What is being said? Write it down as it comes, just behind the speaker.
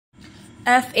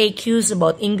FAQs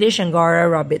about English Angora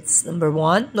rabbits. Number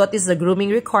 1, what is the grooming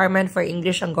requirement for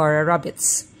English Angora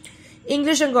rabbits?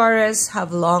 English Angoras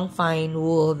have long, fine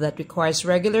wool that requires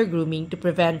regular grooming to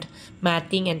prevent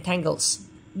matting and tangles.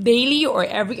 Daily or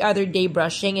every other day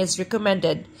brushing is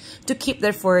recommended to keep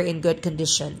their fur in good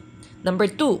condition. Number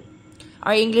 2,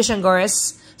 are English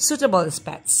Angoras suitable as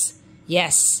pets?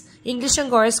 Yes, English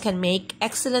Angoras can make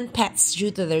excellent pets due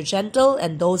to their gentle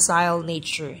and docile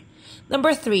nature.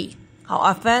 Number 3, how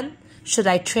often should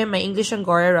I trim my English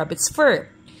Angora rabbit's fur?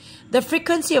 The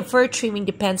frequency of fur trimming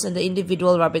depends on the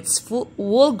individual rabbit's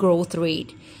wool growth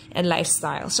rate and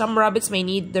lifestyle. Some rabbits may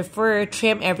need their fur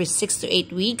trimmed every 6 to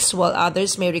 8 weeks, while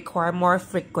others may require more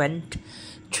frequent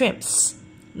trims.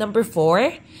 Number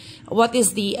 4, what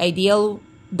is the ideal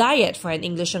diet for an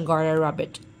English Angora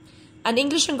rabbit? An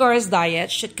English Angora's diet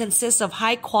should consist of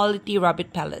high-quality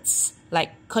rabbit pellets,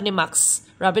 like Conimax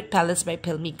rabbit pellets by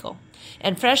Pilmico,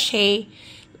 and fresh hay.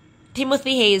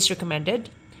 Timothy hay is recommended.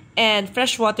 And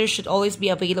fresh water should always be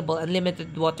available, and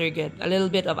limited water good. A little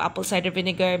bit of apple cider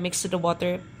vinegar mixed to the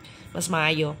water, mas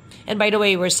maayo. And by the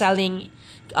way, we're selling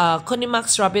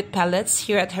Conimax rabbit pellets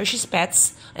here at HerShe's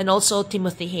Pets, and also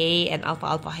Timothy hay and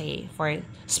alfalfa hay for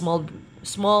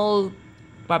small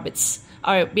rabbits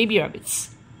or baby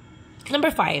rabbits.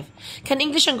 Number 5, can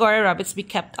English Angora rabbits be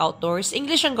kept outdoors?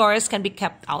 English Angoras can be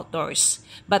kept outdoors,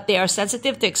 but they are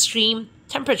sensitive to extreme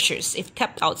temperatures. If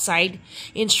kept outside,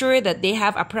 ensure that they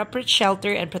have appropriate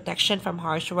shelter and protection from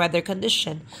harsh weather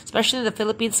condition. Especially in the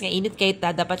Philippines, nga init kahit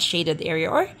dapat shaded area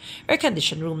or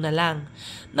air-conditioned room na lang.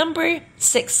 Number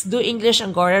 6, do English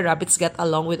Angora rabbits get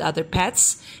along with other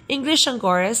pets? English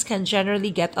Angoras can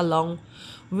generally get along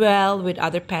well with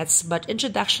other pets, but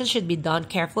introduction should be done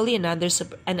carefully and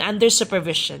under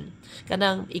supervision.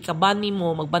 Kanang ikabani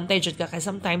mo, magbantay jud ka, kay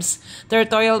sometimes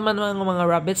territorial man mga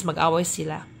rabbits, mag-away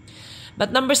sila.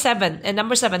 But number 7,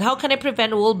 how can I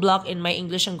prevent wool block in my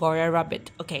English Angora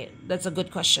rabbit? Okay, that's a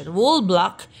good question. Wool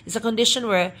block is a condition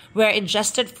where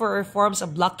ingested fur forms a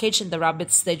blockage in the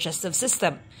rabbit's digestive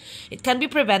system. It can be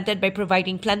prevented by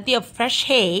providing plenty of fresh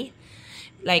hay,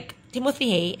 like Timothy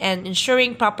hay, and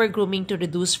ensuring proper grooming to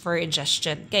reduce fur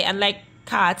ingestion. Okay, unlike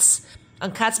cats,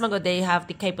 ang cats they have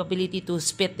the capability to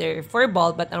spit their fur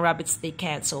ball, but ang rabbits they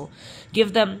can't. So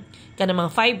give them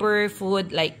kanang fiber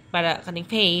food like para kaning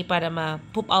hay para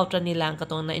ma-poop out nila ang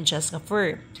katong na-ingest nga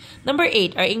fur. Number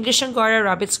 8, are English Angora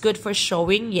rabbits good for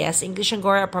showing? Yes, English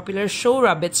Angora are popular show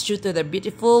rabbits due to their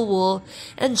beautiful wool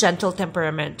and gentle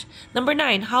temperament. Number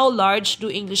 9, how large do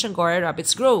English Angora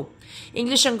rabbits grow?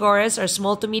 English Angoras are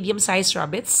small to medium-sized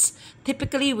rabbits,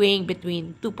 typically weighing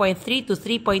between 2.3 to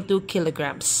 3.2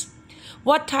 kilograms.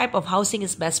 What type of housing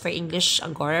is best for English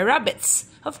Angora rabbits?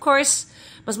 Of course,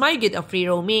 mas mayigid ang free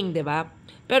roaming, di ba?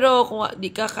 Pero kung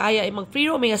di ka kaya mag-free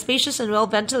roaming, a spacious and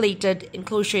well-ventilated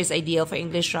enclosure is ideal for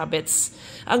English rabbits.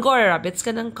 Angora rabbits,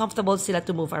 kanang comfortable sila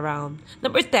to move around.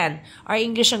 Number 10, are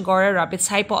English Angora rabbits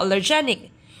hypoallergenic?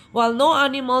 While no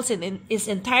animal is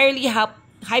entirely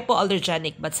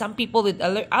hypoallergenic, but some people with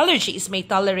allergies may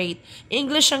tolerate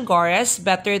English Angoras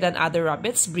better than other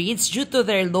rabbits breeds due to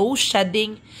their low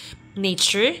shedding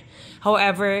nature.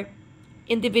 However,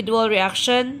 individual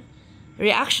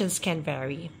reactions can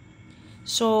vary.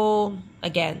 So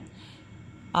again,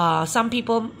 some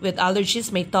people with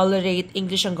allergies may tolerate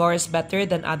English Angoras better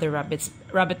than other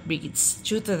rabbit breeds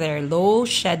due to their low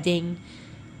shedding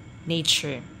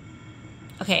nature.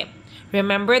 Okay,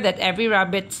 remember that every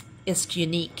rabbit is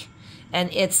unique,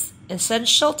 and it's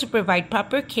essential to provide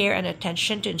proper care and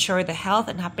attention to ensure the health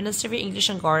and happiness of your English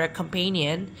Angora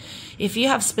companion. If you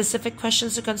have specific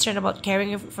questions or concern about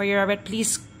caring for your rabbit,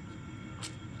 please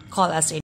call us.